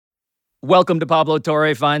Welcome to Pablo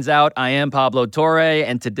Torre Finds Out. I am Pablo Torre,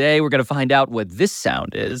 and today we're going to find out what this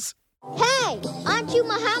sound is. Hey, aren't you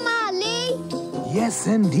Muhammad Ali? Yes,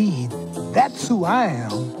 indeed. That's who I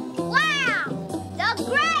am. Wow, the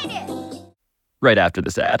greatest! Right after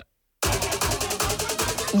this ad.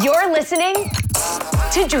 You're listening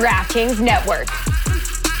to DraftKings Network.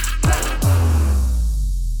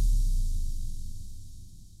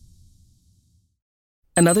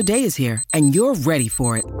 Another day is here, and you're ready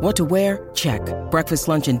for it. What to wear? Check. Breakfast,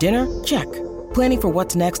 lunch, and dinner? Check. Planning for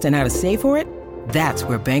what's next and how to save for it? That's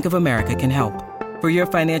where Bank of America can help. For your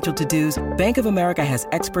financial to-dos, Bank of America has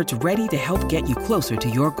experts ready to help get you closer to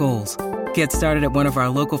your goals. Get started at one of our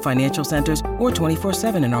local financial centers or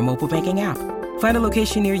 24/7 in our mobile banking app. Find a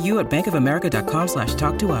location near you at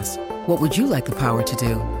bankofamerica.com/talktous. What would you like the power to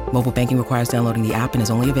do? Mobile banking requires downloading the app and is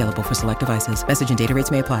only available for select devices. Message and data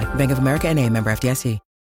rates may apply. Bank of America N.A., member FDIC.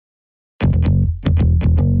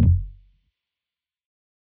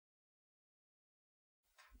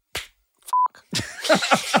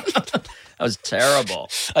 That was terrible.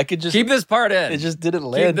 I could just Keep this part in. It just didn't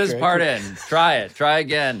land. Keep this part in. Try it. Try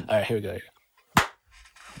again. All right, here we go.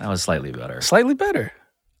 That was slightly better. Slightly better.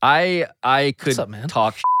 I could What's up, man?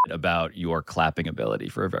 talk about your clapping ability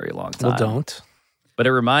for a very long time. Well, don't. But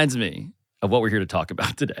it reminds me of what we're here to talk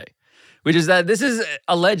about today, which is that this is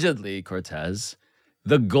allegedly, Cortez,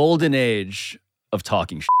 the golden age of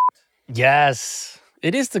talking shit. Yes.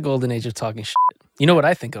 It is the golden age of talking shit. You know what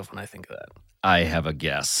I think of when I think of that? I have a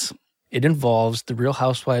guess. It involves the Real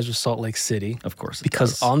Housewives of Salt Lake City. Of course it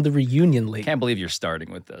Because does. on the reunion I late. can't believe you're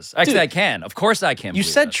starting with this. Actually, Dude, I can. Of course I can. You believe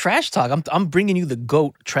said this. trash talk. I'm bringing you the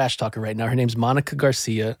GOAT trash talker right now. Her name's Monica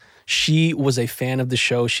Garcia. She was a fan of the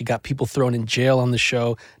show. She got people thrown in jail on the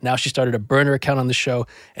show. Now she started a burner account on the show.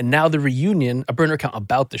 And now the reunion, a burner account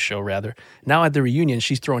about the show, rather. Now at the reunion,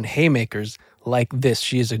 she's throwing haymakers like this.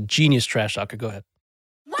 She is a genius trash talker. Go ahead.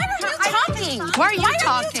 Why are you talking? Why are you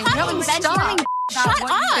talking? No, Stop. Shut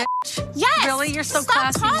up. Yes. Really? You're so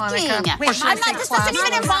Stop classy, talking. Monica. Wait, Or should I'm I not. say This classy? doesn't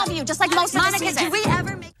even involve you. Just like most Monica, of the did we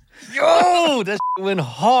ever make... Yo, that went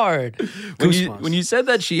hard. When you said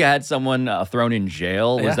that she had someone thrown in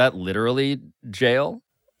jail, was Yeah. that literally jail?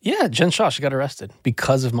 Yeah, Jen Shaw, she got arrested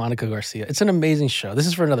because of Monica Garcia. It's an amazing show. This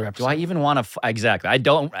is for another episode. Do I even want to? Exactly. I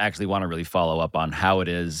don't actually want to really follow up on how it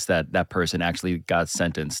is that that person actually got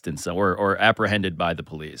sentenced and so, or apprehended by the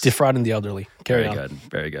police. Defrauding the elderly. Carry Very on. good.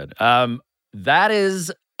 Very good. That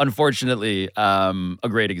is unfortunately a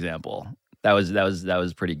great example. That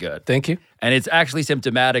was pretty good. Thank you. And it's actually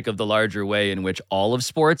symptomatic of the larger way in which all of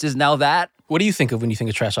sports is now that. What do you think of when you think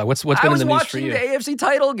of trash talk? What's I been in was the news for watching you? the AFC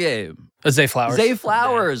title game. Zay Flowers. Zay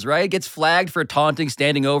Flowers, right? Gets flagged for taunting,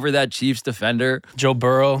 standing over that Chiefs defender. Joe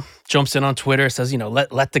Burrow jumps in on Twitter, says,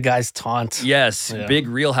 let the guys taunt. Yes, Yeah. big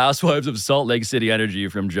Real Housewives of Salt Lake City energy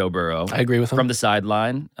from Joe Burrow. I agree with him. From the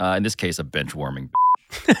sideline. In this case, a bench warming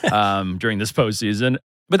during this postseason.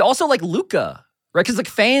 But also like Luka, right? Because like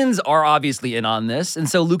fans are obviously in on this. And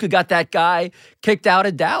so Luka got that guy kicked out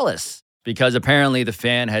of Dallas because apparently the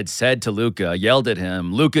fan had said to Luka, yelled at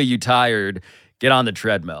him, "Luka, you tired, get on the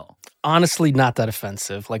treadmill." Honestly, not that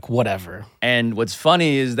offensive. Like, whatever. And what's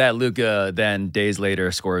funny is that Luka then days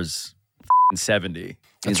later scores 70. He's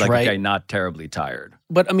That's like, right. okay, not terribly tired.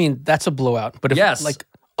 But, I mean, that's a blowout. But if, Yes. like,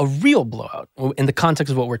 a real blowout, in the context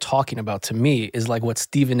of what we're talking about, to me, is like what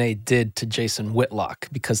Stephen A. did to Jason Whitlock,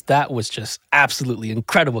 because that was just absolutely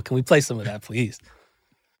incredible. Can we play some of that, please?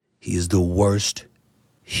 He is the worst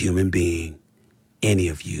human being any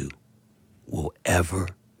of you will ever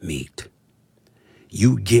meet.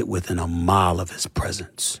 You get within a mile of his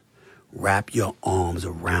presence. Wrap your arms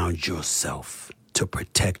around yourself to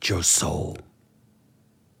protect your soul.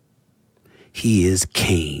 He is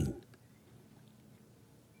Cain.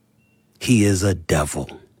 He is a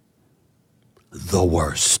devil. The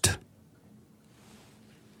worst.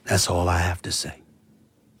 That's all I have to say.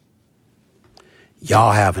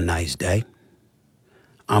 Y'all have a nice day.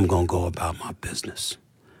 I'm going to go about my business.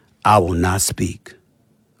 I will not speak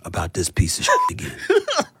about this piece of shit again.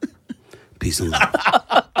 Peace and love.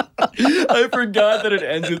 I forgot that it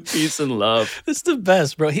ends with peace and love. It's the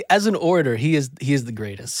best, bro. As an orator, he is the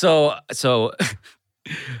greatest. So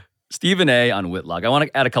Stephen A. on Whitlock, I want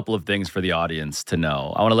to add a couple of things for the audience to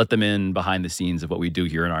know. I want to let them in behind the scenes of what we do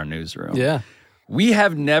here in our newsroom. Yeah. We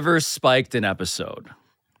have never spiked an episode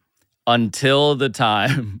until the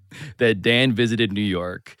time that Dan visited New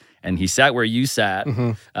York and he sat where you sat,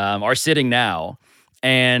 are sitting now,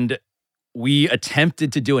 and we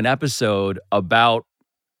attempted to do an episode about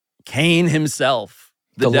Cain himself,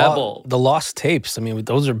 the devil. The lost tapes. I mean,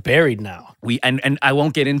 those are buried now. And I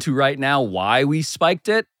won't get into right now why we spiked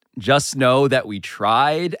it, just know that we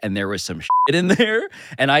tried and there was some shit in there.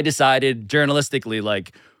 And I decided journalistically,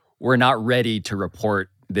 like, we're not ready to report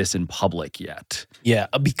this in public yet. Yeah,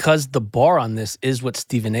 because the bar on this is what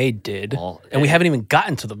Stephen A. did. And we haven't even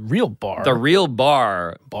gotten to the real bar. The real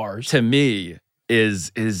bar, bars, to me,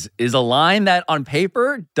 is a line that on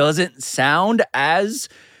paper doesn't sound as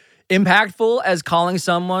impactful as calling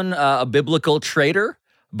someone a biblical traitor,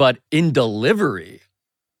 but in delivery,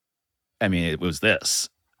 I mean, it was this.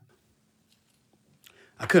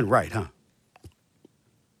 I couldn't write, huh?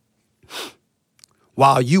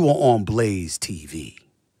 While you were on Blaze TV,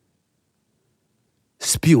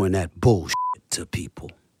 spewing that bullshit to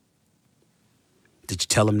people, did you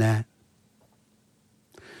tell them that?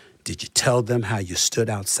 Did you tell them how you stood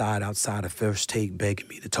outside of First Take begging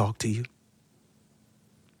me to talk to you?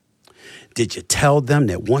 Did you tell them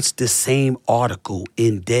that once this same article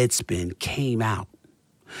in Deadspin came out,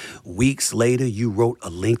 weeks later you wrote a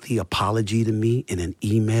lengthy apology to me in an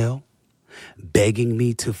email, begging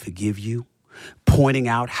me to forgive you, pointing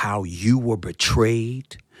out how you were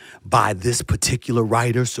betrayed by this particular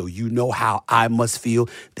writer, so you know how I must feel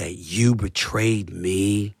that you betrayed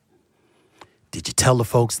me? Did you tell the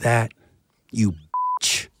folks that? You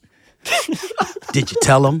bitch. Did you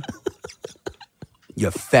tell them? You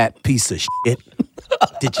fat piece of shit.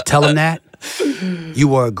 Did you tell them that? You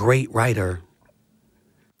were a great writer.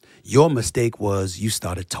 Your mistake was you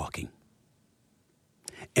started talking.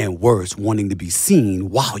 And worse, wanting to be seen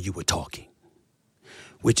while you were talking.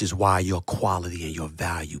 Which is why your quality and your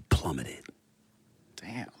value plummeted.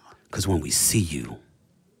 Damn. Because when we see you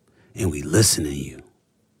and we listen to you,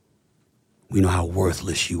 we know how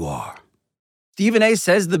worthless you are. Stephen A.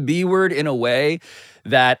 says the B word in a way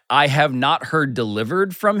that I have not heard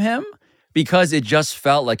delivered from him because it just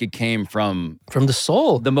felt like it came from the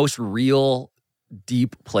soul, the most real,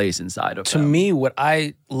 deep place inside of him. To me, what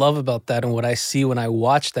I love about that and what I see when I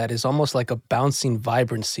watch that is almost like a bouncing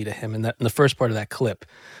vibrancy to him in the first part of that clip.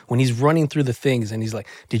 When he's running through the things and he's like,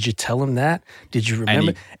 did you tell him that? Did you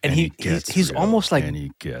remember? And he's almost like... And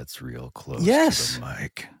he gets real close yes. to the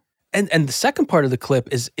mic. And the second part of the clip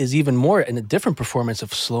is even more in a different performance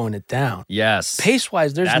of slowing it down. Yes.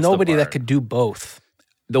 Pace-wise, there's nobody that could do both.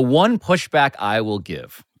 The one pushback I will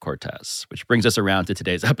give Cortez, which brings us around to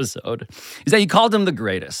today's episode, is that you called him the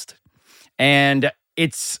greatest. And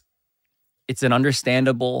it's an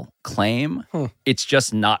understandable claim. It's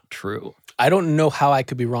just not true. I don't know how I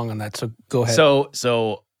could be wrong on that, so go ahead.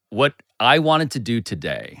 So what I wanted to do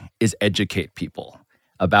today is educate people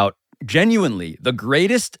about genuinely the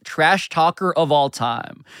greatest trash talker of all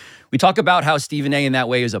time. We talk about how Stephen A. in that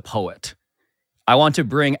way is a poet. I want to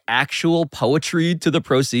bring actual poetry to the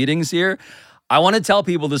proceedings here. I want to tell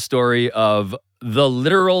people the story of the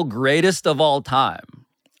literal greatest of all time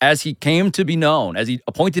as he came to be known, as he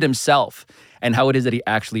appointed himself, and how it is that he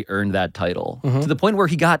actually earned that title to the point where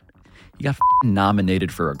he got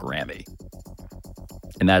nominated for a Grammy.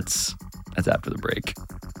 And that's after the break.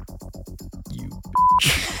 You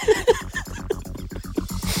bitch.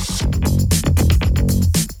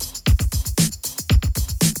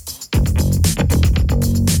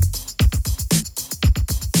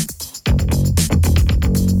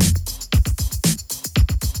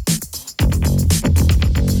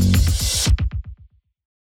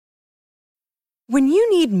 When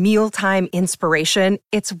you need mealtime inspiration,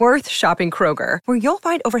 it's worth shopping Kroger, where you'll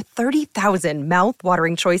find over 30,000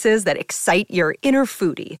 mouth-watering choices that excite your inner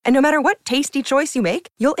foodie. And no matter what tasty choice you make,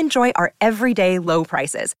 you'll enjoy our everyday low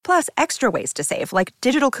prices, plus extra ways to save, like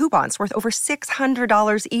digital coupons worth over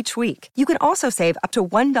 $600 each week. You can also save up to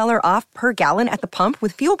 $1 off per gallon at the pump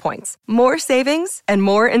with fuel points. More savings and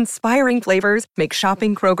more inspiring flavors make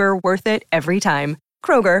shopping Kroger worth it every time.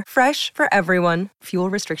 Kroger, fresh for everyone. Fuel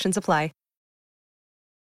restrictions apply.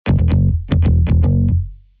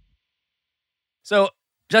 So,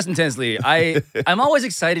 Justin Tinsley, I'm always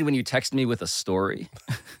excited when you text me with a story.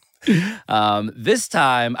 This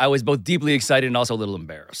time, I was both deeply excited and also a little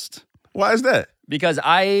embarrassed. Why is that? Because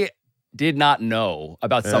I did not know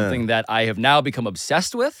about something that I have now become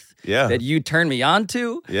obsessed with, that you turned me on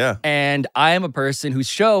to. Yeah. And I am a person whose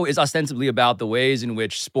show is ostensibly about the ways in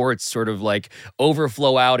which sports sort of like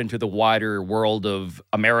overflow out into the wider world of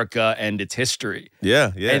America and its history.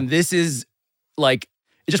 Yeah, yeah. And this is like,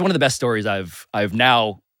 it's just one of the best stories I've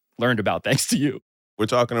now learned about thanks to you. We're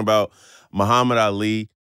talking about Muhammad Ali.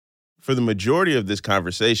 For the majority of this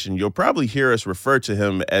conversation, you'll probably hear us refer to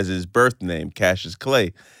him as his birth name, Cassius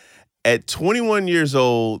Clay. At 21 years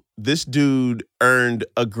old, this dude earned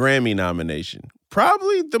a Grammy nomination,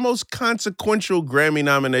 probably the most consequential Grammy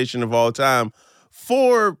nomination of all time,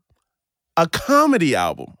 for a comedy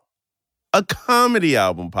album. A comedy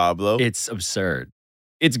album, Pablo. It's absurd.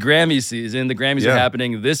 It's Grammy season. The Grammys are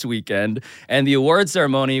happening this weekend. And the award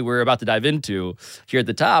ceremony we're about to dive into here at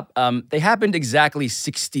the top, they happened exactly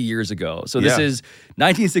 60 years ago. So this is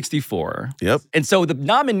 1964. Yep. And so the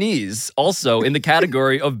nominees also in the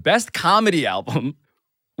category of Best Comedy Album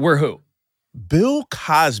were who? Bill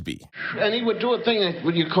Cosby. And he would do a thing that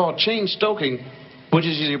what you call chain stoking, which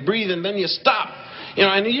is you breathe and then you stop. You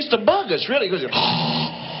know, and he used to bug us, really. He goes,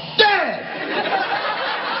 Dad!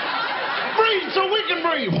 Breathe so we can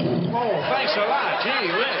breathe. Oh, thanks a lot.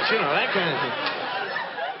 Gee whiz, you know, that kind of thing.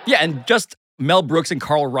 Yeah, and just Mel Brooks and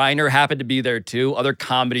Carl Reiner happened to be there too, other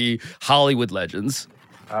comedy Hollywood legends.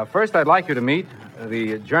 First, I'd like you to meet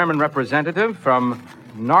the German representative from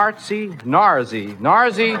Narzi,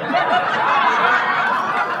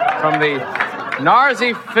 from the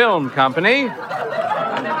Narzi Film Company,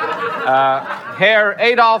 Herr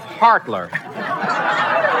Adolf Hartler.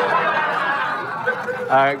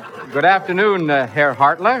 Good afternoon, Herr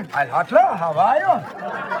Hartler. Hi, Hartler. How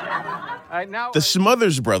are you? The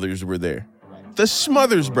Smothers Brothers were there. The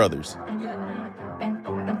Smothers Brothers.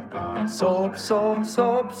 Soap. Hey,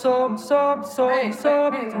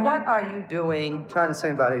 what are you doing? Trying to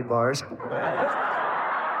sing about 8 bars.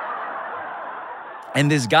 And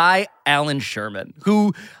this guy, Alan Sherman,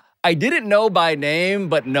 who I didn't know by name,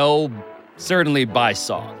 but know certainly by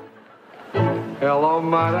song. Hello,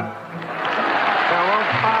 mother. Hello,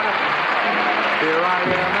 father. Here I am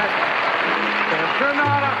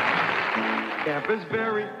at Campus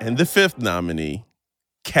Berry. And the fifth nominee,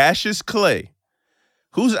 Cassius Clay,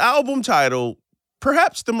 whose album title,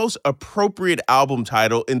 perhaps the most appropriate album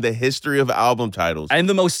title in the history of album titles. And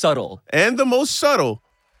the most subtle.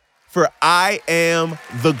 For I Am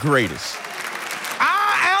the Greatest.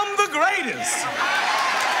 I Am the Greatest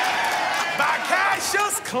by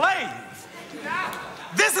Cassius Clay.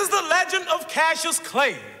 This is the legend of Cassius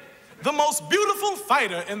Clay, the most beautiful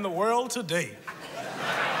fighter in the world today.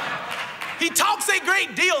 He talks a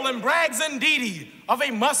great deal and brags indeedy of a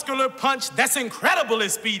muscular punch that's incredibly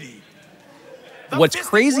speedy. What's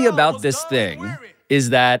crazy about this thing is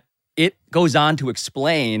that it goes on to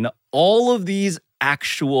explain all of these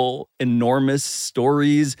actual enormous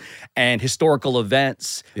stories and historical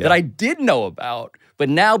events that I did know about, but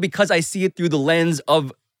now because I see it through the lens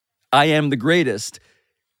of I Am the Greatest,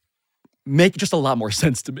 make just a lot more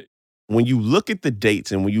sense to me. When you look at the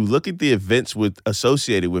dates and when you look at the events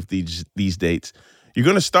associated with these dates, you're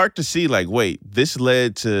going to start to see like, wait, this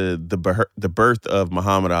led to the birth of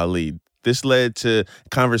Muhammad Ali. This led to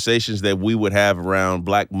conversations that we would have around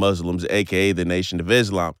Black Muslims, a.k.a. the Nation of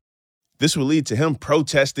Islam. This would lead to him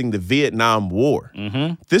protesting the Vietnam War.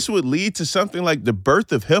 Mm-hmm. This would lead to something like the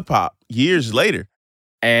birth of hip-hop years later.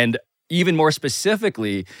 And even more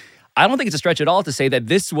specifically, I don't think it's a stretch at all to say that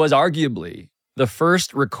this was arguably the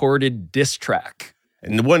first recorded diss track.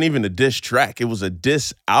 And it wasn't even a diss track. It was a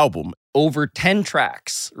diss album. Over 10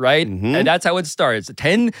 tracks, right? Mm-hmm. And that's how it starts.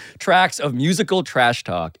 10 tracks of musical trash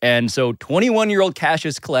talk. And so 21-year-old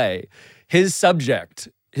Cassius Clay, his subject,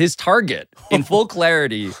 his target, in full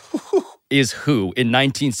clarity, is who in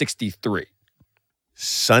 1963?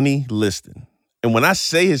 Sonny Liston. And when I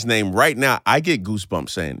say his name right now, I get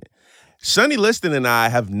goosebumps saying it. Sonny Liston and I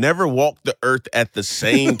have never walked the earth at the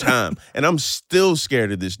same time, and I'm still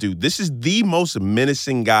scared of this dude. This is the most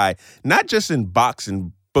menacing guy, not just in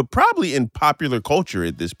boxing, but probably in popular culture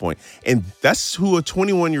at this point. And that's who a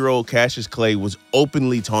 21-year-old Cassius Clay was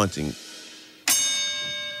openly taunting.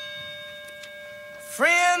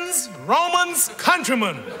 Friends, Romans,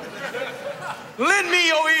 countrymen, lend me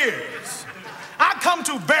your ears. I come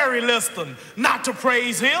to bury Liston, not to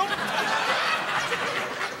praise him.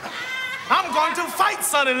 I'm going to fight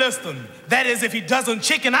Sonny Liston. That is, if he doesn't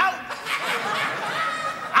chicken out.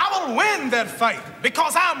 I will win that fight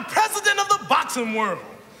because I'm president of the boxing world.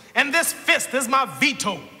 And this fist is my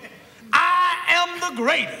veto. I am the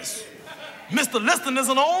greatest. Mr. Liston is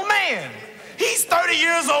an old man. He's 30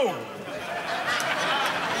 years old.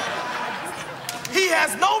 He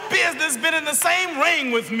has no business being in the same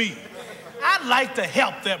ring with me. I'd like to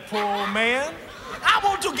help that poor old man. I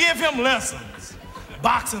want to give him lessons.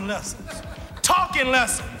 Boxing lessons, talking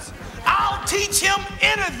lessons. I'll teach him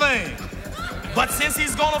anything. But since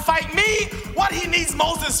he's gonna fight me, what he needs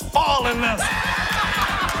most is falling lessons.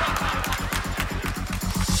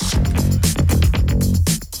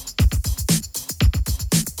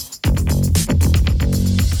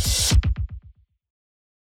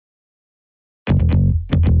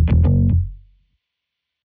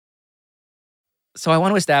 So I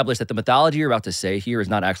want to establish that the mythology you're about to say here is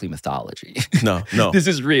not actually mythology. No. This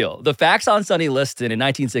is real. The facts on Sonny Liston in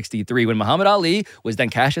 1963 when Muhammad Ali was then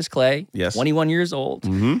Cassius Clay, 21 years old.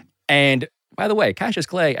 And by the way, Cassius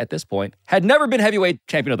Clay at this point had never been heavyweight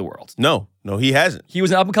champion of the world. No, he hasn't. He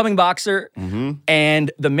was an up-and-coming boxer.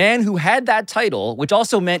 And the man who had that title, which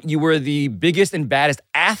also meant you were the biggest and baddest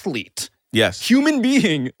athlete, human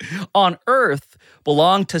being on earth,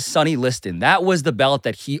 belonged to Sonny Liston. That was the belt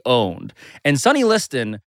that he owned. And Sonny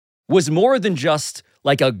Liston was more than just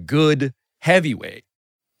like a good heavyweight.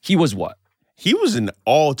 He was what? He was an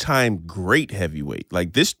all-time great heavyweight.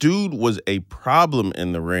 Like, this dude was a problem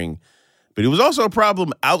in the ring, but he was also a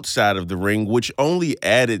problem outside of the ring, which only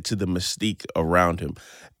added to the mystique around him.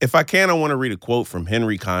 If I can, I want to read a quote from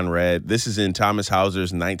Henry Conrad. This is in Thomas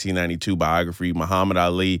Hauser's 1992 biography, Muhammad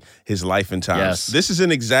Ali, His Life and Times. This is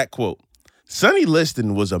an exact quote. Sonny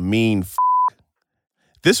Liston was a mean f***.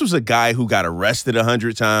 This was a guy who got arrested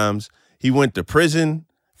 100 times. He went to prison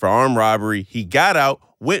for armed robbery. He got out,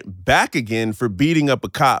 went back again for beating up a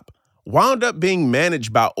cop, wound up being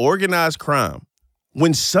managed by organized crime.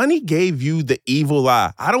 When Sonny gave you the evil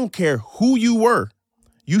eye, I don't care who you were,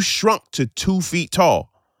 you shrunk to 2 feet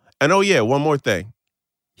tall. And oh yeah, one more thing.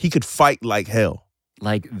 He could fight like hell.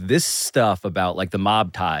 Like, this stuff about like the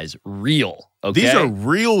mob ties, real, okay? These are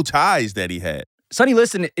real ties that he had. Sonny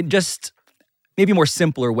Liston, just maybe a more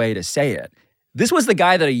simpler way to say it. This was the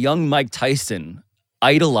guy that a young Mike Tyson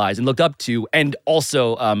idolized and looked up to and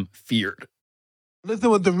also feared.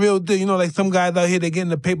 Liston was the real deal. You know, like some guys out here, they get in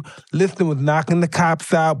the paper. Liston was knocking the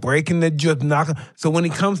cops out, breaking the just knocking. So when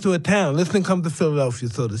he comes to a town, Liston comes to Philadelphia,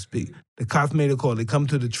 so to speak. The cops made a call. They come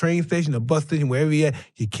to the train station, the bus station, wherever you at.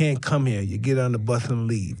 You can't come here. You get on the bus and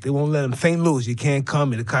leave. They won't let him. St. Louis, you can't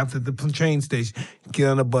come here. The cops at the train station, get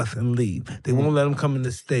on the bus and leave. They won't let him come in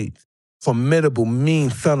the States. Formidable,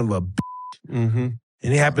 mean son of a bitch. And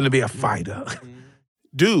he happened to be a fighter.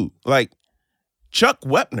 Dude, like Chuck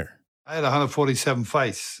Wepner. I had 147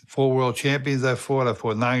 fights, 4 world champions I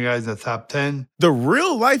fought 9 guys in the top 10. The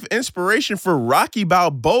real-life inspiration for Rocky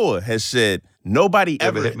Balboa has said, nobody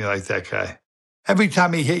ever hit me like that guy. Every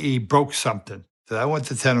time he hit, he broke something. So I went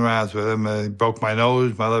to 10 rounds with him. He broke my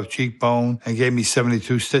nose, my left cheekbone, and gave me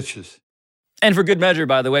 72 stitches. And for good measure,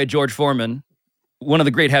 by the way, George Foreman, one of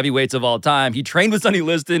the great heavyweights of all time, he trained with Sonny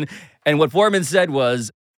Liston, and what Foreman said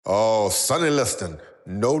was, "Oh, Sonny Liston.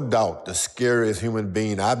 No doubt the scariest human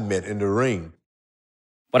being I've met in the ring."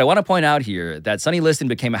 But I want to point out here that Sonny Liston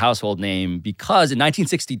became a household name because in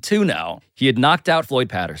 1962 now, he had knocked out Floyd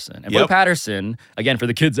Patterson. And Floyd Patterson, again, for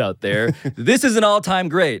the kids out there, this is an all-time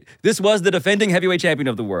great. This was the defending heavyweight champion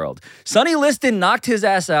of the world. Sonny Liston knocked his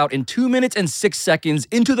ass out in 2 minutes and 6 seconds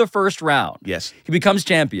into the first round. Yes. He becomes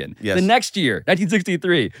champion. Yes. The next year,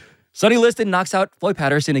 1963, Sonny Liston knocks out Floyd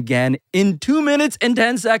Patterson again in 2 minutes and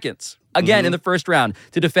 10 seconds. Again in the first round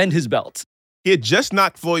to defend his belt. He had just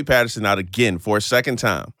knocked Floyd Patterson out again for a second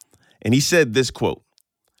time. And he said this quote,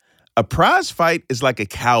 "A prize fight is like a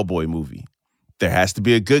cowboy movie. There has to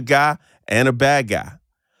be a good guy and a bad guy.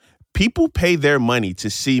 People pay their money to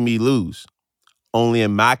see me lose. Only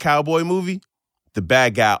in my cowboy movie, the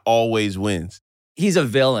bad guy always wins." He's a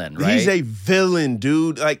villain, right? He's a villain,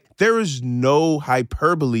 dude. Like, there is no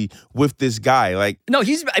hyperbole with this guy. Like, no,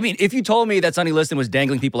 if you told me that Sonny Liston was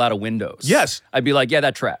dangling people out of windows, yes, I'd be like, yeah,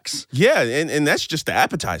 that tracks. Yeah, and that's just the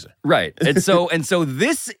appetizer. Right. And so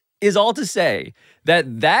this is all to say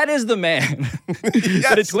that is the man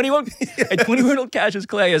that at 21-year-old Cassius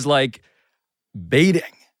Clay is like baiting.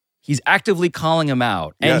 He's actively calling him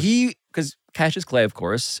out. And because Cassius Clay, of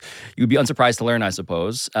course, you'd be unsurprised to learn, I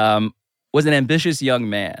suppose, was an ambitious young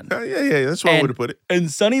man. Yeah, that's one way to put it. And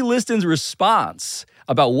Sonny Liston's response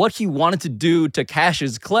about what he wanted to do to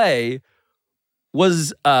Cassius Clay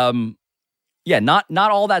was, not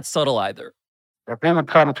all that subtle either. If him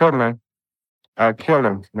caught him turtling, I'll kill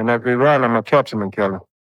him. And if he run, I'm going to catch him and kill him.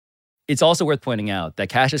 It's also worth pointing out that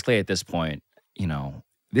Cassius Clay at this point,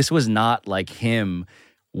 this was not like him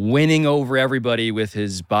winning over everybody with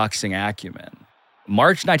his boxing acumen.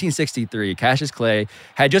 March 1963, Cassius Clay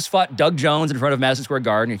had just fought Doug Jones in front of Madison Square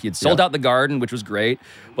Garden. He had sold out the Garden, which was great.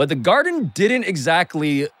 But the Garden didn't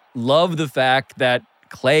exactly love the fact that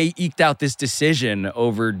Clay eked out this decision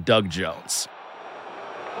over Doug Jones.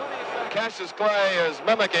 Cassius Clay is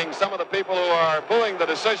mimicking some of the people who are booing the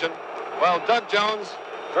decision. Well, Doug Jones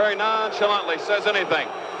very nonchalantly says anything.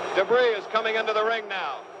 Debris is coming into the ring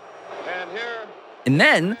now. And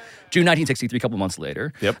then, June 1963, a couple months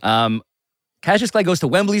later, Cassius Clay goes to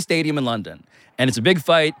Wembley Stadium in London, and it's a big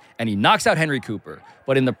fight, and he knocks out Henry Cooper.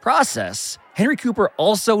 But in the process, Henry Cooper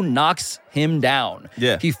also knocks him down.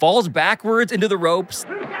 Yeah. He falls backwards into the ropes.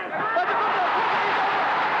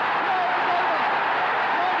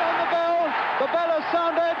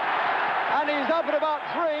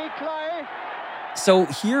 So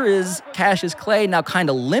here is Cassius Clay now kind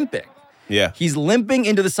of limping. Yeah. He's limping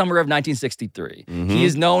into the summer of 1963. He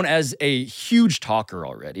is known as a huge talker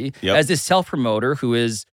already, as this self-promoter who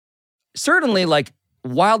is certainly like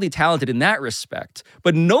wildly talented in that respect,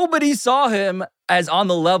 but nobody saw him as on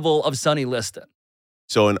the level of Sonny Liston.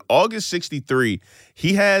 So in August 63,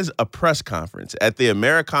 he has a press conference at the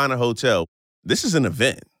Americana Hotel. This is an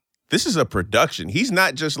event. This is a production. He's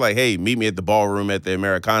not just like, hey, meet me at the ballroom at the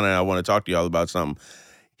Americana and I want to talk to y'all about something.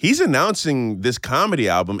 He's announcing this comedy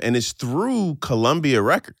album, and it's through Columbia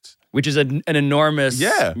Records, which is an enormous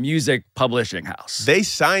music publishing house. They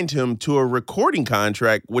signed him to a recording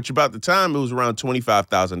contract, which about the time it was around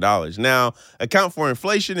 $25,000. Now, account for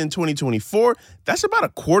inflation in 2024, that's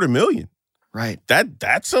about $250,000. Right.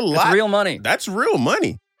 That's a lot. That's real money. That's real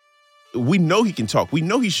money. We know he can talk. We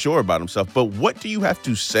know he's sure about himself. But what do you have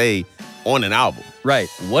to say on an album? Right.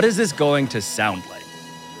 What is this going to sound like?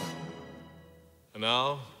 And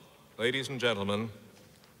now, ladies and gentlemen,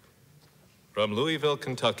 from Louisville,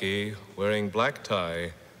 Kentucky, wearing black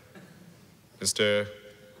tie, Mr.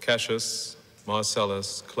 Cassius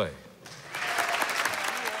Marcellus Clay.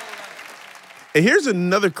 And here's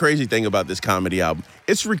another crazy thing about this comedy album.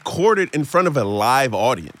 It's recorded in front of a live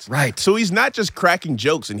audience. Right. So he's not just cracking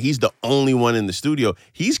jokes and he's the only one in the studio.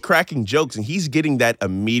 He's cracking jokes and he's getting that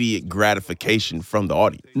immediate gratification from the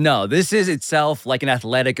audience. No, this is itself like an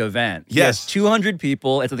athletic event. Yes. 200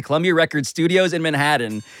 people. It's at the Columbia Records Studios in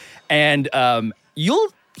Manhattan. And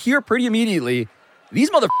you'll hear pretty immediately, these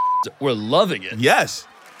motherfuckers were loving it. Yes.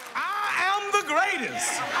 I am the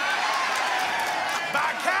greatest.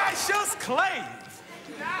 By Cassius Clay.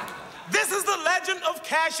 This is the legend of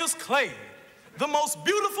Cassius Clay, the most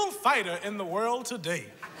beautiful fighter in the world today.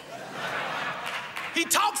 He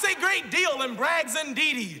talks a great deal and brags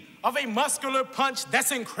indeedy of a muscular punch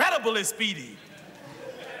that's incredibly speedy.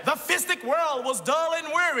 The fistic world was dull and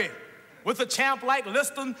weary. With a champ like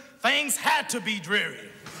Liston, things had to be dreary.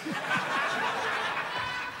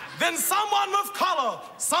 Then someone with color,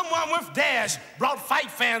 someone with dash, brought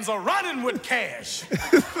fight fans a running with cash.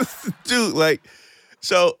 Dude, like,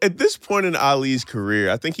 so at this point in Ali's career,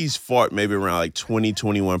 I think he's fought maybe around like 20,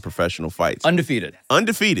 21 professional fights. Undefeated.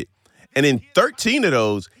 And in 13 of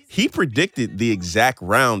those, he predicted the exact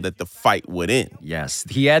round that the fight would end. Yes.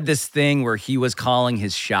 He had this thing where he was calling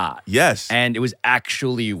his shot. Yes. And it was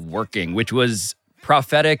actually working, which was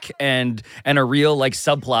prophetic and a real like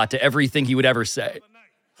subplot to everything he would ever say.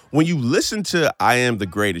 When you listen to I Am the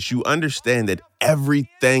Greatest, you understand that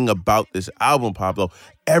everything about this album, Pablo,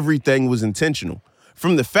 everything was intentional.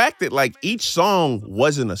 From the fact that like each song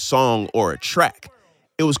wasn't a song or a track,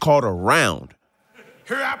 it was called a round.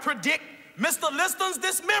 Here I predict Mr. Liston's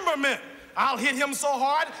dismemberment. I'll hit him so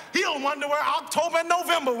hard, he'll wonder where October and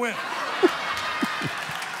November went.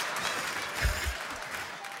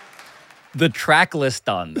 The track list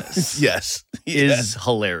on this is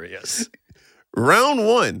hilarious. Round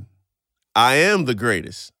 1, I am the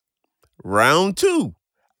greatest. Round 2,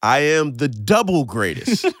 I am the double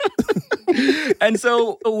greatest. And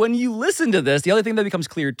so when you listen to this, the other thing that becomes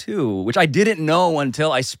clear too, which I didn't know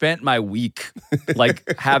until I spent my week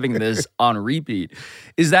like having this on repeat,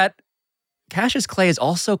 is that Cassius Clay is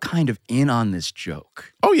also kind of in on this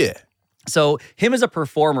joke. Oh, yeah. So him as a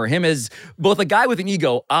performer, him as both a guy with an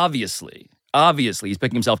ego, obviously, he's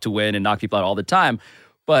picking himself to win and knock people out all the time.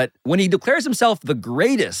 But when he declares himself the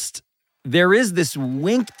greatest, there is this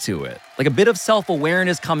wink to it, like a bit of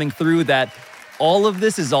self-awareness coming through that all of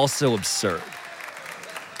this is also absurd.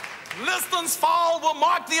 Liston's fall will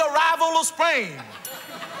mark the arrival of spring.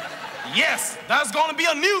 Yes, there's gonna be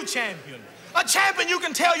a new champion. A champion you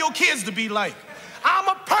can tell your kids to be like. I'm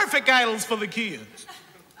a perfect idol for the kids.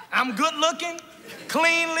 I'm good looking,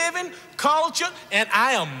 clean living, cultured, and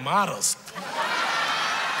I am modest.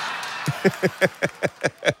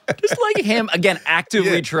 Just like him, again,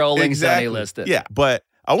 actively trolling Sonny Liston. Yeah, but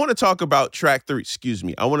I want to talk about track 3,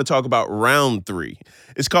 I want to talk about round 3.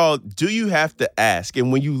 It's called Do You Have to Ask?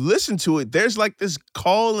 And when you listen to it, there's like this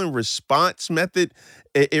call and response method.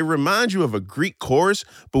 It reminds you of a Greek chorus,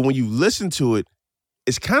 but when you listen to it,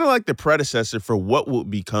 it's kind of like the predecessor for what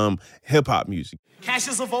would become hip-hop music.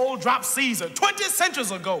 Cassius of old dropped Caesar 20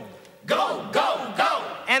 centuries ago. Go, go, go.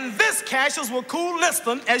 And this Cassius will cool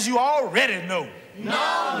Liston, as you already know. No.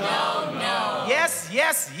 Yes,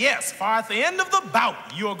 yes, yes. For at the end of the bout,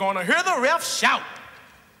 you are going to hear the ref shout.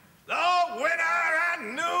 The winner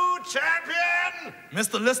and new champion.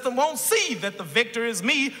 Mr. Liston won't see that the victor is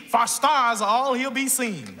me, for stars are all he'll be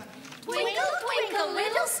seen. Twinkle, twinkle,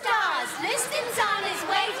 little stars, Liston's on his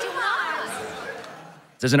way to Mars.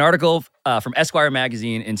 There's an article from Esquire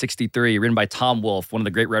magazine in '63 written by Tom Wolfe, one of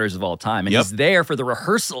the great writers of all time. And he's there for the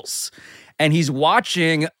rehearsals. And he's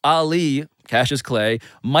watching Ali, Cassius Clay,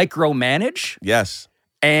 micromanage. Yes.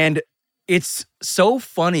 And it's so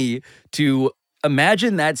funny to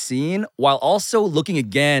imagine that scene while also looking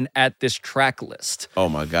again at this track list. Oh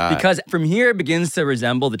my God. Because from here it begins to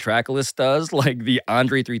resemble the track list does, like the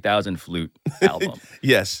Andre 3000 flute album.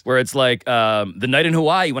 Yes. Where it's like The Night in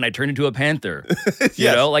Hawaii when I turned into a panther. You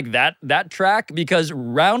know, like that track, because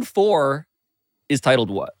round 4 is titled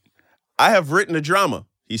what? I have written a drama,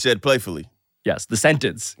 he said playfully. Yes, the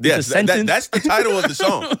sentence. Yes, that's the title of the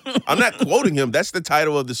song. I'm not quoting him. That's the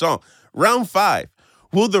title of the song. Round 5.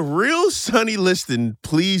 Will the real Sonny Liston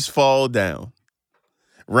please fall down?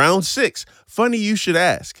 Round 6. Funny you should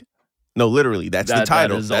ask. No, literally, that's the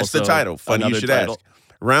title. That's the title. Funny you should ask.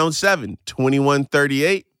 Round 7.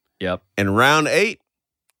 2138. Yep. And round 8,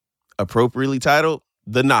 appropriately titled,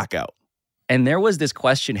 The Knockout. And there was this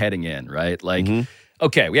question heading in, right? Like,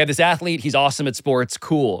 okay, we have this athlete. He's awesome at sports.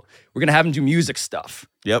 Cool. We're going to have him do music stuff.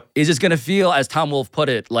 Yep. Is this going to feel, as Tom Wolfe put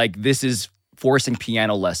it, like this is forcing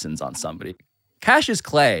piano lessons on somebody? Cassius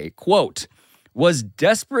Clay, quote, was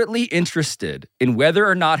desperately interested in whether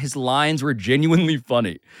or not his lines were genuinely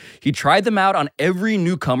funny. He tried them out on every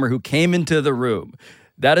newcomer who came into the room.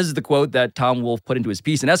 That is the quote that Tom Wolfe put into his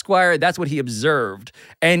piece in Esquire. That's what he observed.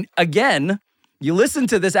 And again, you listen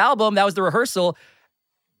to this album, that was the rehearsal,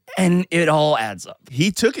 and it all adds up. He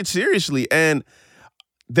took it seriously. And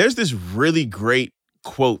there's this really great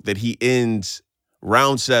quote that he ends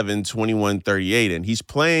round 7, 2138, and he's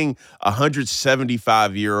playing a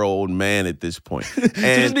 175-year-old man at this point. And so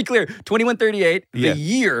just to be clear, 2138, the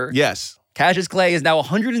year. Yes. Cassius Clay is now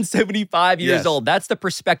 175 years old. That's the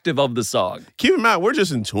perspective of the song. Keep in mind, we're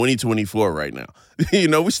just in 2024 right now. You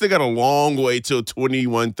know, we still got a long way till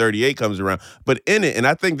 2138 comes around. But in it, and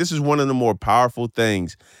I think this is one of the more powerful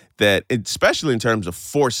things that, especially in terms of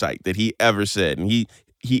foresight, that he ever said. And he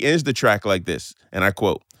ends the track like this, and I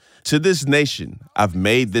quote, "To this nation, I've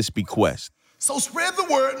made this bequest." So spread the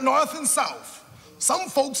word north and south. Some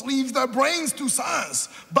folks leave their brains to science,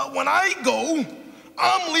 but when I go,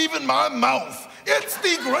 I'm leaving my mouth. It's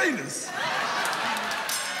the greatest.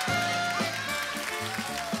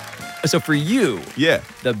 So for you,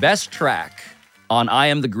 the best track on I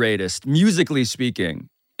Am the Greatest, musically speaking,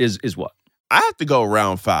 is what? I have to go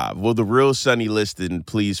round 5. Will the real Sonny Liston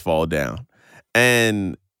please fall down?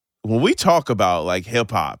 And when we talk about like hip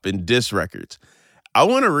hop and diss records, I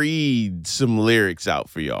want to read some lyrics out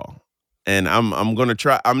for y'all. And I'm going to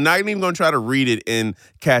try. I'm not even going to try to read it in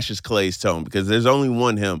Cassius Clay's tone because there's only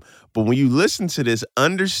one him. But when you listen to this,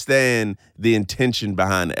 understand the intention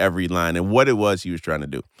behind every line and what it was he was trying to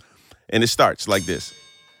do. And it starts like this.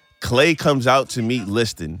 Clay comes out to meet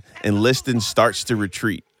Liston, and Liston starts to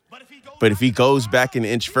retreat. But if he goes back an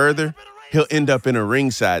inch further, he'll end up in a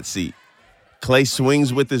ringside seat. Clay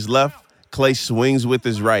swings with his left. Clay swings with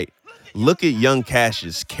his right. Look at young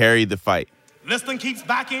Cassius carry the fight. Liston keeps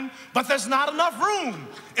backing, but there's not enough room.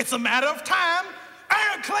 It's a matter of time,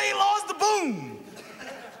 and Clay lures the boom.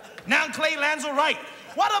 Now Clay lands a right.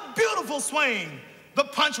 What a beautiful swing. The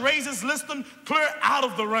punch raises Liston clear out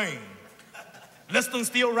of the ring. Liston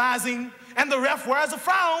still rising, and the ref wears a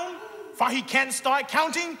frown, for he can't start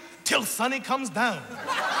counting till Sonny comes down.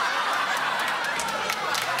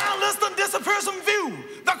 Now Liston disappears from view.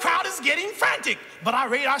 The crowd is getting frantic, but our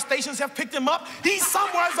radar stations have picked him up. He's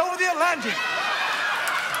somewhere over the Atlantic.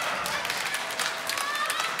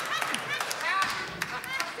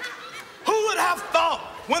 Who would have thought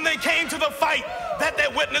when they came to the fight that they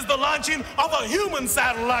witnessed the launching of a human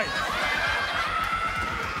satellite?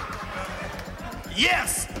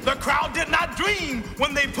 Yes, the crowd did not dream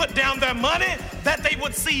when they put down their money that they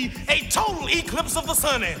would see a total eclipse of the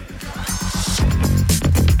sun.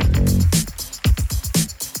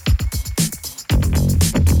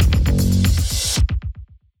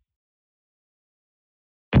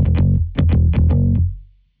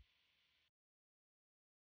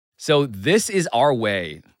 So this is our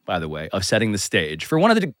way, by the way, of setting the stage for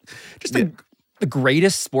one of the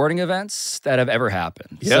greatest sporting events that have ever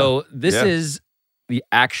happened. Yeah. So this is the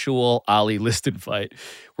actual Ali Liston fight.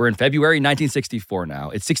 We're in February 1964 now.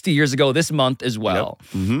 It's 60 years ago this month as well.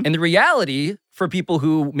 Yep. Mm-hmm. And the reality, for people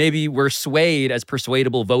who maybe were swayed as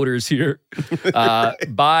persuadable voters here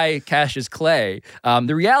by Cassius Clay,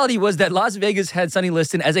 the reality was that Las Vegas had Sonny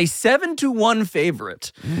Liston as a 7-1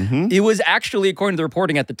 favorite. Mm-hmm. It was actually, according to the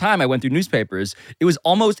reporting at the time, I went through newspapers, it was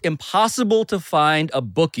almost impossible to find a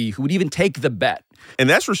bookie who would even take the bet. And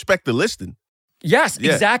that's respect to Liston. Yes,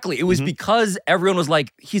 Yeah. exactly. It was because everyone was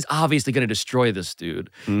like, he's obviously going to destroy this dude.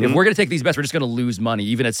 If we're going to take these bets, we're just going to lose money,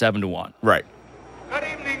 even at 7-1. Right. Good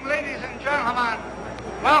evening, ladies and gentlemen.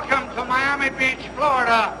 Welcome to Miami Beach,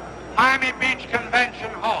 Florida, Miami Beach Convention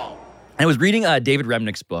Hall. I was reading David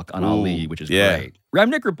Remnick's book on Ali, which is great.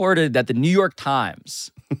 Remnick reported that the New York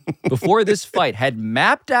Times, before this fight, had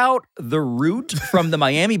mapped out the route from the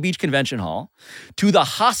Miami Beach Convention Hall to the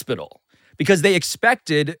hospital because they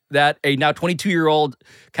expected that a now 22-year-old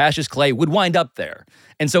Cassius Clay would wind up there.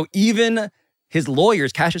 And so even his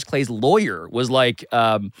lawyers, Cassius Clay's lawyer, was like,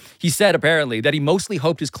 he said apparently that he mostly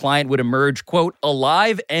hoped his client would emerge, quote,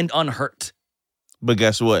 alive and unhurt. But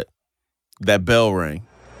guess what? That bell rang.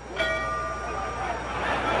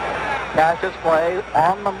 Cassius Clay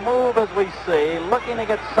on the move as we see, looking to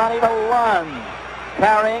get Sonny to run,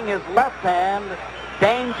 carrying his left hand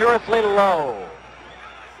dangerously low.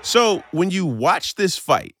 So when you watch this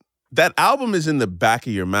fight, that album is in the back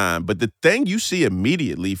of your mind, but the thing you see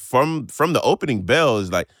immediately from the opening bell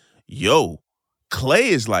is like, yo, Clay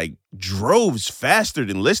is like droves faster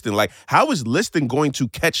than Liston. Like, how is Liston going to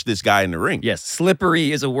catch this guy in the ring? Yes,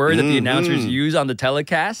 slippery is a word that the announcers use on the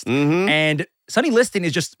telecast. And Sonny Liston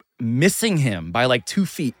is just missing him by like 2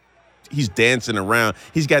 feet. He's dancing around.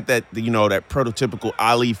 He's got that, that prototypical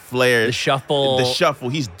Ali flair. The shuffle. The shuffle.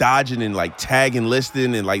 He's dodging and like tagging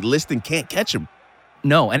Liston, and like Liston can't catch him.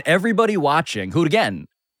 No, and everybody watching, who again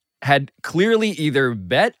had clearly either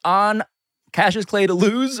bet on Cassius Clay to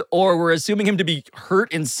lose or were assuming him to be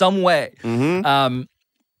hurt in some way,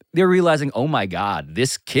 they're realizing, oh my God,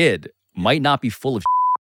 this kid might not be full of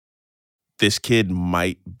This kid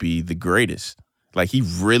might be the greatest. Like, he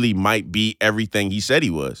really might be everything he said he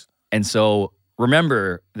was. And so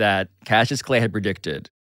remember that Cassius Clay had predicted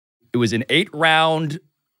it was an 8-round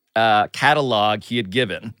catalog he had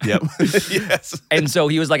given. Yep. Yes. And so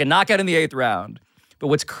he was like a knockout in the 8th round. But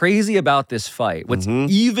what's crazy about this fight, what's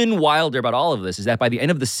even wilder about all of this, is that by the end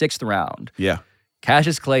of the 6th round,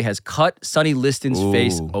 Cassius Clay has cut Sonny Liston's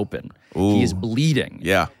face open. He is bleeding.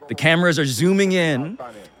 Yeah. The cameras are zooming in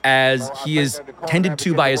as he is tended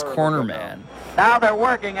to by his corner man. Now they're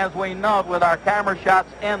working, as we note, with our camera shots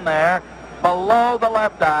in there, below the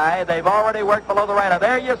left eye. They've already worked below the right eye.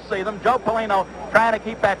 There you see them. Joe Polino trying to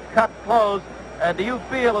keep that cut closed. Do you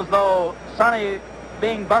feel as though Sonny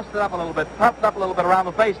being busted up a little bit, puffed up a little bit around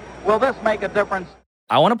the face, will this make a difference?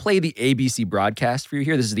 I want to play the ABC broadcast for you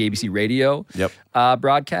here. This is the ABC radio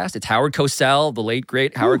broadcast. It's Howard Cosell, the late,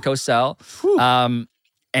 great Howard Cosell.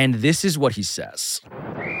 And this is what he says.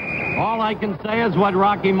 All I can say is what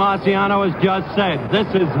Rocky Marciano has just said. This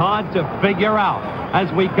is hard to figure out as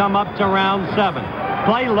we come up to round 7.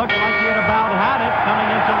 Clay looked like he had about had it coming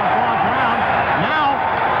into the 4th round. Now,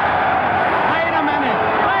 wait a minute.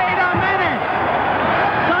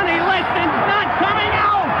 Sonny Liston's not coming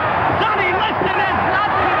out. Sonny Liston is not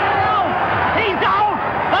coming out. He's out.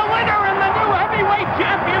 The winner and the new heavyweight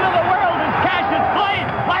champion of the world is Cassius Clay.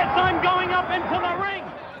 Last time going up into the ring.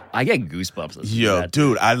 I get goosebumps. Yo,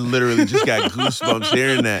 dude, I literally just got goosebumps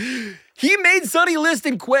hearing that. He made Sonny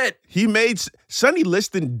Liston quit. Sonny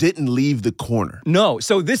Liston didn't leave the corner. No,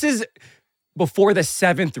 so this is before the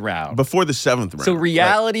 7th round. Before the 7th round. So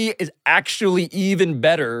reality is actually even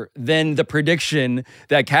better than the prediction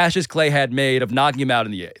that Cassius Clay had made of knocking him out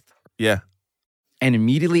in the 8th. Yeah. And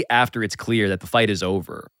immediately after it's clear that the fight is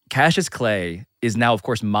over, Cassius Clay is now, of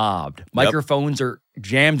course, mobbed. Microphones are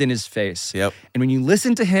jammed in his face. Yep. And when you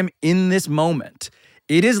listen to him in this moment,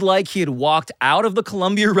 it is like he had walked out of the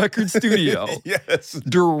Columbia Records studio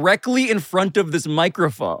directly in front of this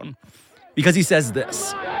microphone because he says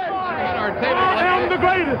this. I am the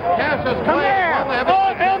greatest. Cassius Clay,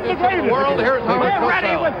 I am the greatest. World, here's how We're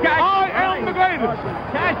ready with Cassius. I am the greatest.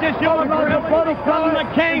 Cassius, you're the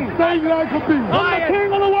king. Sing like a beast. I'm the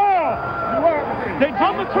king of the world.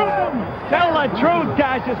 Tell the truth. Tell the truth,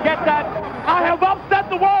 Cassius. Get that. I have upset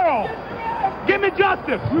the world. Give me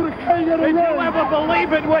justice. Did you ever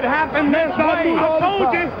believe it would happen this way? I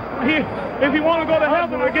told you, if you want to go to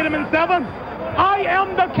heaven, I get him in 7. I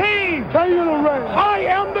am the king. I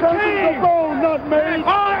am the king. Not me.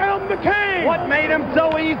 I am the king. What made him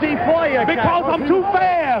so easy for you? Because I'm too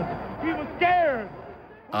fast. He was scared.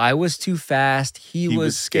 I was too fast. He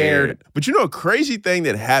was scared. But you know a crazy thing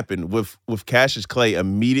that happened with Cassius Clay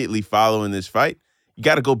immediately following this fight? You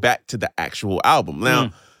got to go back to the actual album.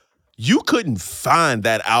 Now, you couldn't find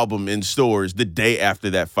that album in stores the day after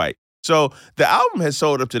that fight. So the album has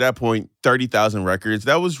sold up to that point 30,000 records.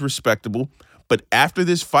 That was respectable. But after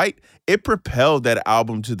this fight, it propelled that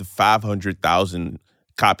album to the 500,000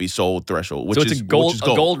 copy sold threshold, which so it's is a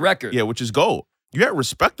gold record. Yeah, which is gold. You had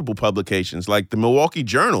respectable publications like the Milwaukee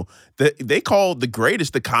Journal. They called The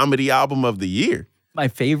Greatest the comedy album of the year. My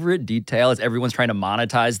favorite detail is everyone's trying to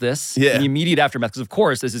monetize this. Yeah. In the immediate aftermath, because of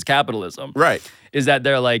course this is capitalism. Right. Is that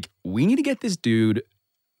they're like, we need to get this dude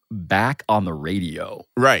back on the radio.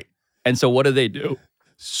 Right. And so what do?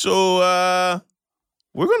 So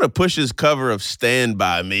we're going to push his cover of Stand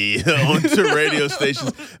By Me onto radio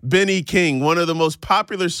stations. Benny King, one of the most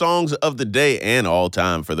popular songs of the day and all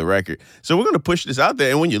time for the record. So we're going to push this out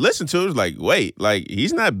there. And when you listen to it, it's like, wait, like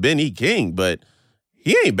he's not Benny King, but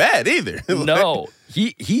he ain't bad either. No,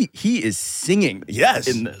 he is singing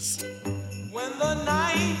in this. When the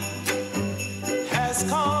night has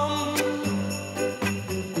come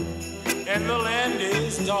and the land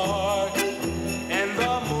is dark and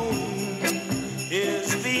the moon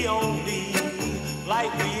is the only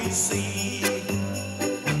light we see.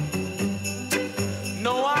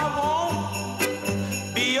 No, I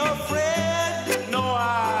won't be afraid. No,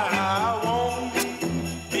 I won't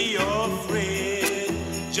be afraid.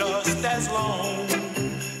 Just as long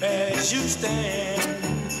as you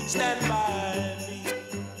stand by me.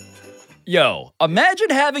 Yo, imagine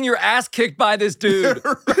having your ass kicked by this dude.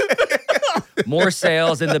 More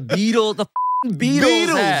sales than the Beatles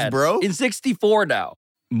had, bro. in 64 now.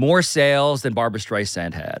 More sales than Barbra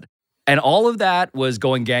Streisand had. And all of that was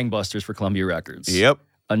going gangbusters for Columbia Records. Yep.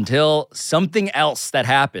 Until something else that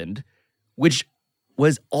happened, which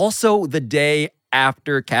was also the day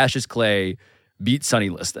after Cassius Clay beat Sonny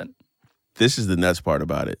Liston. This is the nuts part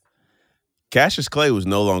about it. Cassius Clay was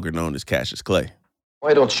no longer known as Cassius Clay.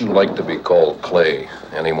 Why don't you like to be called Clay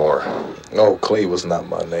anymore? No, Clay was not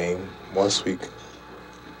my name. Once we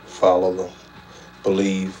follow,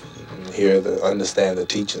 believe, understand the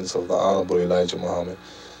teachings of the Honorable Elijah Muhammad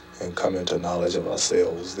and come into knowledge of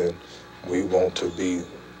ourselves, then we want to be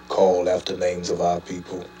called after names of our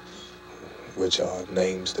people, which are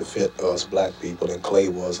names that fit us black people. And Clay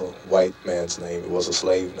was a white man's name. It was a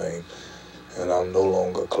slave name. And I'm no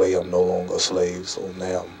longer Clay. I'm no longer a slave. So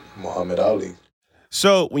now I'm Muhammad Ali.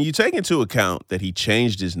 So when you take into account that he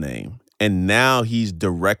changed his name and now he's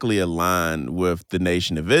directly aligned with the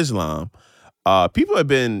Nation of Islam, people have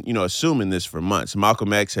been, assuming this for months.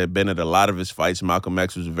 Malcolm X had been at a lot of his fights. Malcolm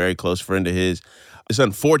X was a very close friend of his. It's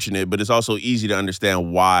unfortunate, but it's also easy to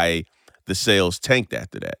understand why the sales tanked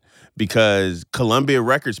after that. Because Columbia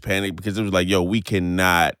Records panicked because it was like, yo, we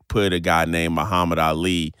cannot put a guy named Muhammad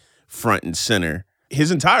Ali front and center.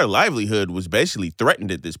 His entire livelihood was basically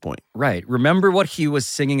threatened at this point. Right. Remember what he was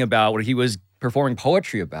singing about, what he was performing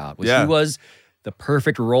poetry about. He was the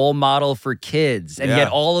perfect role model for kids. And yet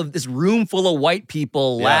all of this room full of white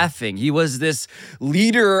people laughing. He was this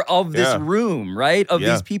leader of this room, right? Of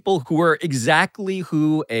these people who were exactly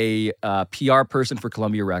who a PR person for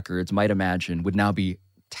Columbia Records might imagine would now be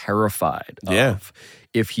terrified of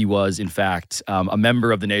if he was, in fact, a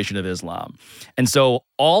member of the Nation of Islam. And so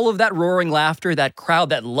all of that roaring laughter, that crowd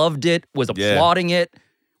that loved it, was applauding it,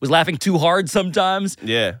 was laughing too hard sometimes.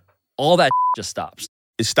 Yeah. All that just stops.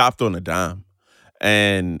 It stopped on a dime.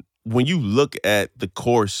 And when you look at the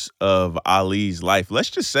course of Ali's life, let's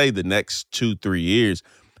just say the next 2-3 years,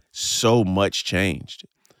 so much changed.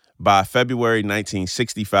 By February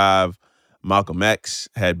 1965, Malcolm X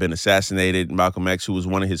had been assassinated. Malcolm X, who was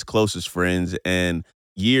one of his closest friends. And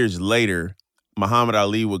years later, Muhammad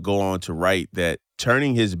Ali would go on to write that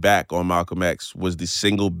turning his back on Malcolm X was the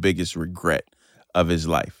single biggest regret of his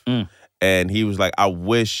life. And he was like, I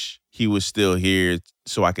wish he was still here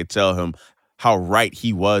so I could tell him how right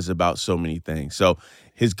he was about so many things. So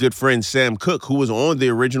his good friend Sam Cooke, who was on the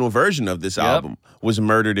original version of this album, was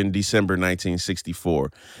murdered in December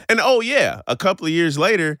 1964. And a couple of years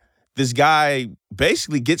later, this guy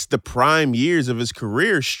basically gets the prime years of his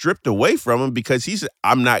career stripped away from him because he said,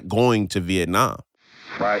 I'm not going to Vietnam.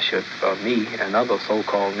 Why should me and other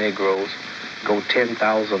so-called Negroes go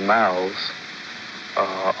 10,000 miles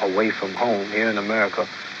away from home here in America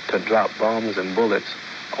to drop bombs and bullets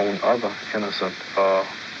on other innocent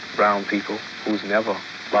brown people who's never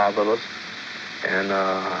bothered us? And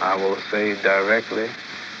I will say directly,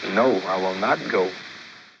 no, I will not go.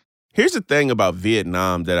 Here's the thing about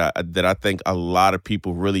Vietnam that I think a lot of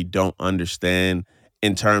people really don't understand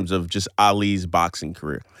in terms of just Ali's boxing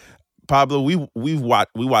career. Pablo, we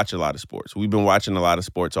watch a lot of sports. We've been watching a lot of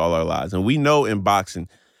sports all our lives, and we know in boxing,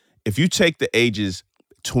 if you take the ages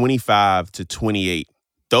 25 to 28,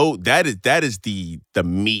 though that is the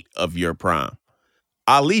meat of your prime.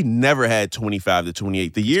 Ali never had 25 to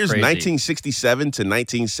 28. The years 1967 to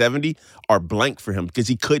 1970 are blank for him because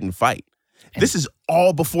he couldn't fight. This is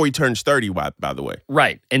all before he turns 30, by the way.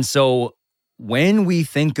 Right. And so when we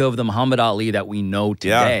think of the Muhammad Ali that we know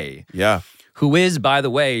today, who is, by the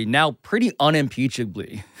way, now pretty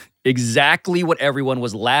unimpeachably exactly what everyone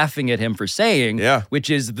was laughing at him for saying, which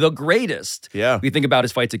is the greatest. Yeah. We think about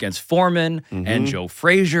his fights against Foreman and Joe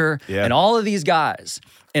Frazier and all of these guys.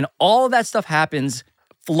 And all of that stuff happens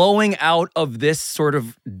flowing out of this sort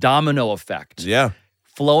of domino effect. Yeah.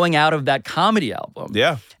 Flowing out of that comedy album.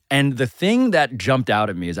 Yeah. And the thing that jumped out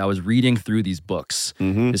at me as I was reading through these books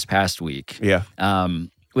this past week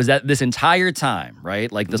was that this entire time,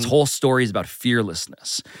 right? Like this whole story is about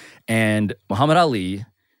fearlessness. And Muhammad Ali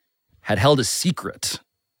had held a secret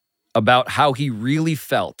about how he really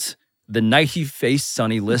felt the night he faced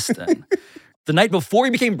Sonny Liston. The night before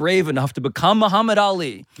he became brave enough to become Muhammad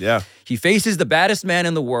Ali. Yeah. He faces the baddest man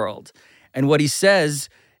in the world. And what he says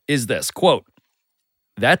is this, quote,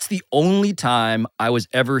 "That's the only time I was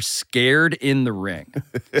ever scared in the ring.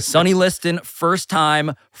 Sonny Liston, first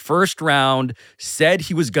time, first round, said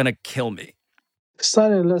he was gonna kill me."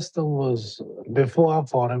 Sonny Liston was, before I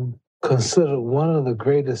fought him, considered one of the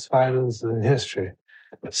greatest fighters in history.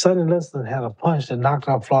 Sonny Liston had a punch that knocked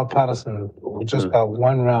out Floyd Patterson just about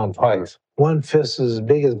one round twice. One fist was as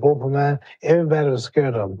big as both of mine. Everybody was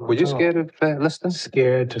scared of him. Were you scared of Liston?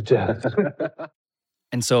 Scared to death.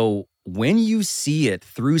 And so when you see it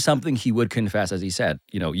through something he would confess, as he said,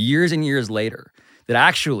 years and years later, that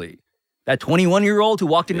actually that 21-year-old who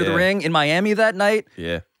walked into the ring in Miami that night,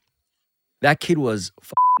 that kid was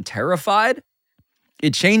terrified.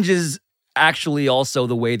 It changes actually also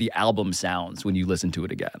the way the album sounds when you listen to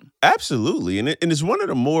it again. Absolutely. And it's one of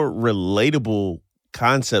the more relatable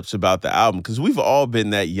concepts about the album, because we've all been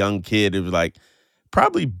that young kid who was like,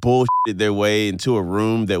 probably bullshitted their way into a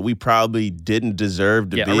room that we probably didn't deserve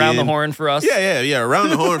to be around in. the horn for us. Yeah. Around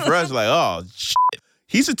the horn for us. Like, oh, shit.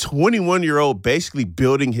 He's a 21-year-old basically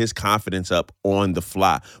building his confidence up on the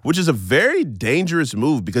fly, which is a very dangerous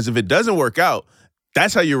move because if it doesn't work out,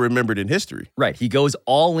 that's how you're remembered in history. Right. He goes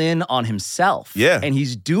all in on himself. Yeah. And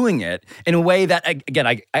he's doing it in a way that, again,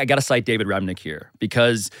 I got to cite David Remnick here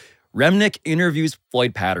because Remnick interviews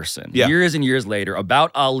Floyd Patterson years and years later about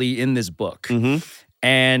Ali in this book.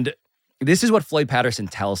 And this is what Floyd Patterson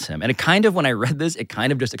tells him. And it kind of, when I read this, it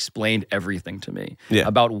kind of just explained everything to me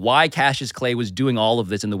about why Cassius Clay was doing all of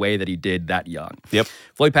this in the way that he did that young.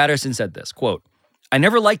 Floyd Patterson said this, quote, "I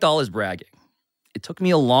never liked all his bragging. It took me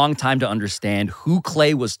a long time to understand who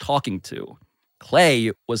Clay was talking to.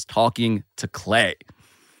 Clay was talking to Clay.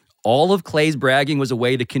 All of Clay's bragging was a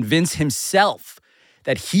way to convince himself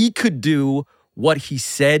that he could do what he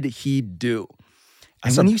said he'd do."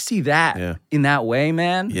 And when you see that in that way,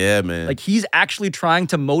 man. Yeah, man. Like he's actually trying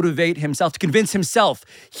to motivate himself, to convince himself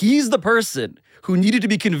he's the person who needed to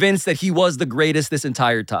be convinced that he was the greatest this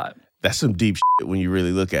entire time. That's some deep shit when you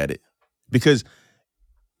really look at it. Because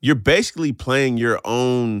you're basically playing your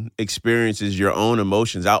own experiences, your own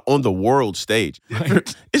emotions out on the world stage.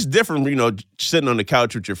 Right. It's different, sitting on the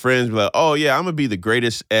couch with your friends, be like, oh, yeah, I'm going to be the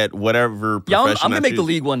greatest at whatever profession. I'm going to make the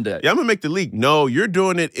league one day. Yeah, I'm going to make the league. No, you're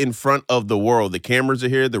doing it in front of the world. The cameras are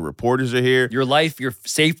here. The reporters are here. Your life, your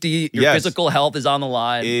safety, your physical health is on the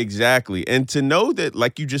line. Exactly. And to know that,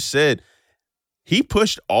 like you just said, he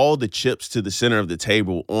pushed all the chips to the center of the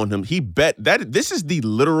table on him. He bet that this is the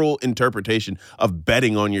literal interpretation of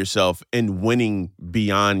betting on yourself and winning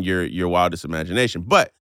beyond your wildest imagination.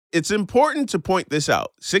 But it's important to point this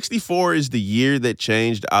out. 64 is the year that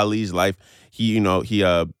changed Ali's life. He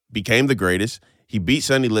became the greatest. He beat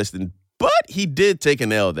Sonny Liston, but he did take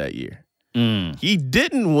an L that year. He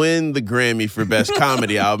didn't win the Grammy for Best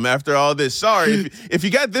Comedy Album after all this. Sorry, if you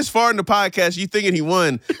got this far in the podcast, you thinking he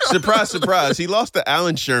won. Surprise, surprise. He lost to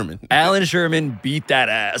Alan Sherman. Alan Sherman beat that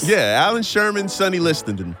ass. Yeah, Alan Sherman, Sonny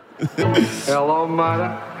Liston. Hello, mother.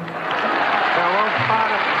 Hello,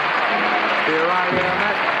 father. Here I am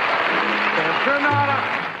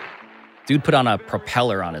at Dude put on a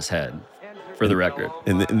propeller on his head, for the record.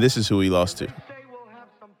 And this is who he lost to.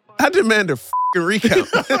 I demand a fucking recount.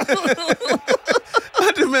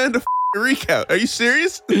 I demand a fucking recount. Are you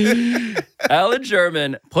serious? Alan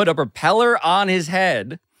Sherman put a propeller on his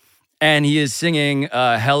head, and he is singing,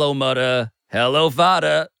 hello, mudda, hello,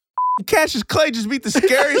 fada. Cassius Clay just beat the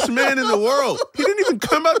scariest man in the world. He didn't even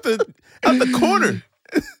come out the corner.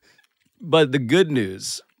 But the good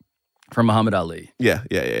news from Muhammad Ali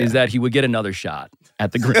is that he would get another shot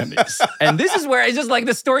at the Grammys. And this is where it's just like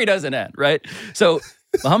the story doesn't end, right? So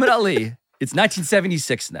Muhammad Ali, it's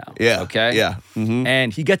 1976 now. Yeah. Okay? Yeah. Mm-hmm.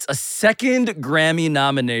 And he gets a second Grammy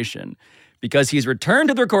nomination because he's returned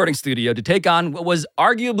to the recording studio to take on what was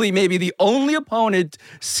arguably maybe the only opponent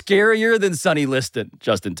scarier than Sonny Liston,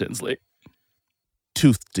 Justin Tinsley.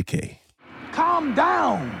 Tooth decay. Calm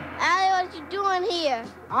down. Ali, what you doing here?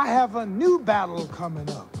 I have a new battle coming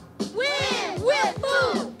up. Win! with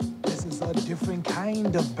food. This is a different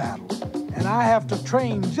kind of battle, and I have to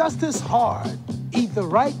train just as hard. Eat the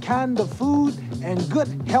right kind of food, and good,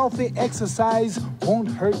 healthy exercise won't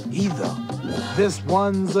hurt either. This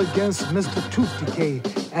one's against Mr. Tooth Decay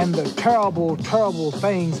and the terrible, terrible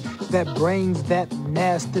things that brings that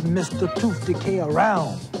nasty Mr. Tooth Decay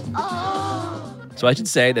around. So I should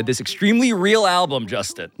say that this extremely real album,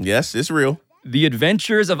 Justin. Yes, it's real. The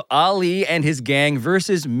Adventures of Ali and His Gang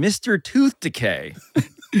versus Mr. Tooth Decay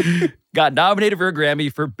got nominated for a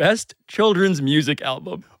Grammy for Best Children's Music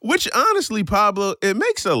Album. Which honestly, Pablo, it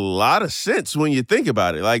makes a lot of sense when you think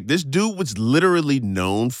about it. Like, this dude was literally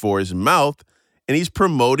known for his mouth, and he's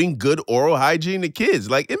promoting good oral hygiene to kids.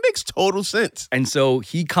 Like, it makes total sense. And so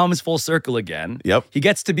he comes full circle again. Yep. He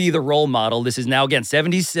gets to be the role model. This is now, again,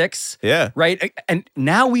 76. Yeah. Right? And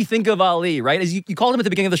now we think of Ali, right? As you called him at the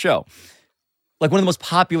beginning of the show. Like one of the most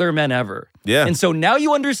popular men ever. Yeah. And so now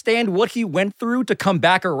you understand what he went through to come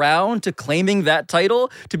back around to claiming that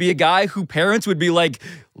title, to be a guy who parents would be like,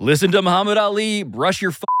 listen to Muhammad Ali, brush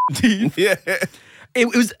your teeth. Yeah. It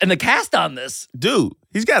was, and the cast on this. Dude,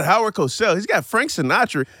 he's got Howard Cosell. He's got Frank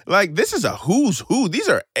Sinatra. Like, this is a who's who. These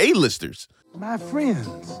are A-listers. My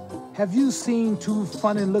friends, have you seen two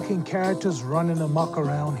funny-looking characters running amok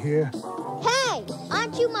around here? Hey,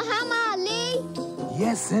 aren't you Muhammad Ali?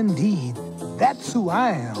 Yes, indeed. That's who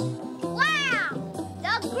I am. Wow,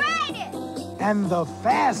 the greatest. And the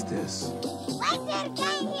fastest. Wait till the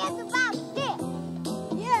king hears about this.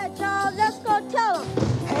 Yeah, Charles, let's go tell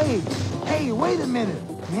him. Hey, wait a minute.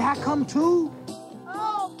 May I come too?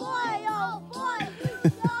 Oh, boy.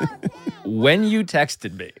 When you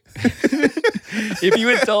texted me, if you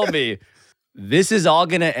had told me this is all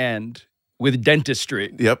going to end with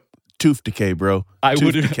dentistry. Yep. Tooth decay, bro. I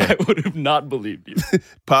would have not believed you.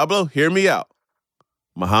 Pablo, hear me out.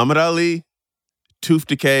 Muhammad Ali, tooth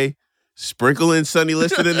decay, sprinkle in Sonny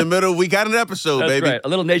Liston in the middle. We got an episode, That's baby. Right. A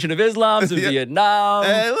little Nation of Islam, some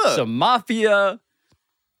Vietnam, some mafia.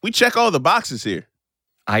 We check all the boxes here.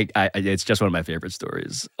 It's just one of my favorite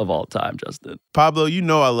stories of all time, Justin. Pablo, you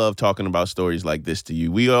know I love talking about stories like this to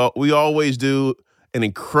you. We always do an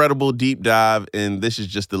incredible deep dive, and this is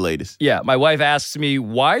just the latest. Yeah, my wife asks me,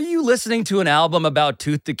 why are you listening to an album about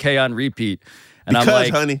tooth decay on repeat? And I'm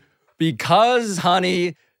like, because,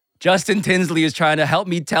 honey, Justin Tinsley is trying to help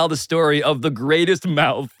me tell the story of the greatest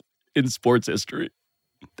mouth in sports history.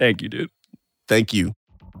 Thank you, dude. Thank you.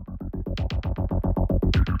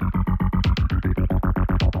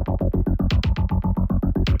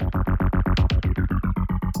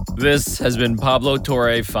 This has been Pablo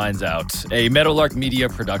Torre Finds Out, a Meadowlark Media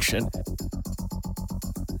production.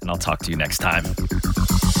 And I'll talk to you next time.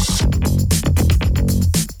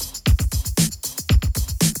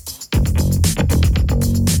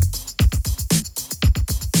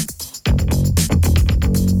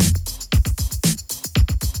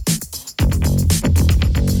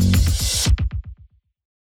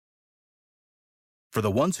 For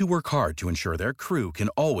the ones who work hard to ensure their crew can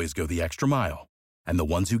always go the extra mile, and the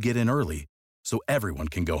ones who get in early so everyone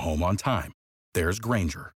can go home on time, there's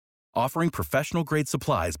Grainger, offering professional-grade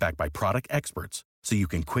supplies backed by product experts so you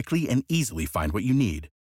can quickly and easily find what you need.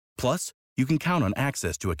 Plus, you can count on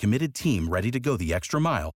access to a committed team ready to go the extra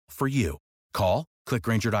mile for you. Call, click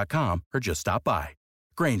Grainger.com, or just stop by.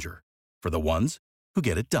 Grainger, for the ones who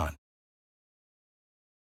get it done.